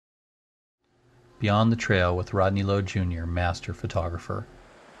Beyond the Trail with Rodney Lough Jr., Master Photographer.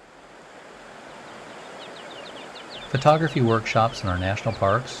 Photography workshops in our national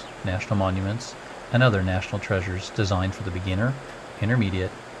parks, national monuments, and other national treasures designed for the beginner, intermediate,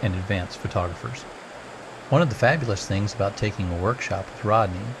 and advanced photographers. One of the fabulous things about taking a workshop with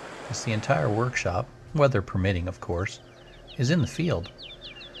Rodney is the entire workshop, weather permitting of course, is in the field.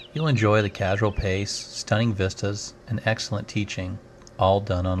 You'll enjoy the casual pace, stunning vistas, and excellent teaching, all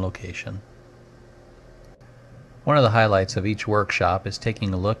done on location. One of the highlights of each workshop is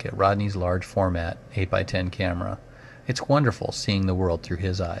taking a look at Rodney's large format 8x10 camera. It's wonderful seeing the world through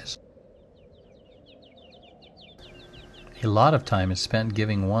his eyes. A lot of time is spent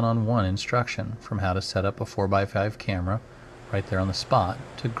giving one-on-one instruction, from how to set up a 4x5 camera right there on the spot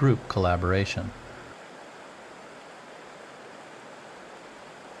to group collaboration.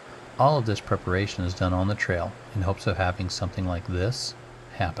 All of this preparation is done on the trail in hopes of having something like this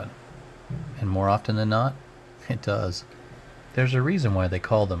happen. And more often than not, it does. There's a reason why they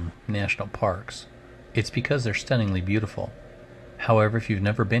call them national parks. It's because they're stunningly beautiful. However, if you've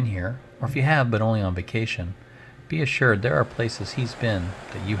never been here, or if you have but only on vacation, be assured there are places he's been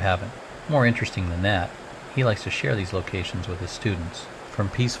that you haven't. More interesting than that, he likes to share these locations with his students, from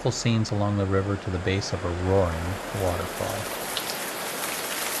peaceful scenes along the river to the base of a roaring waterfall.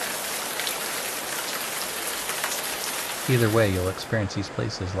 Either way, you'll experience these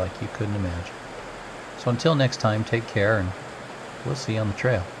places like you couldn't imagine. So until next time, take care, and we'll see you on the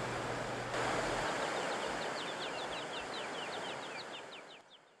trail.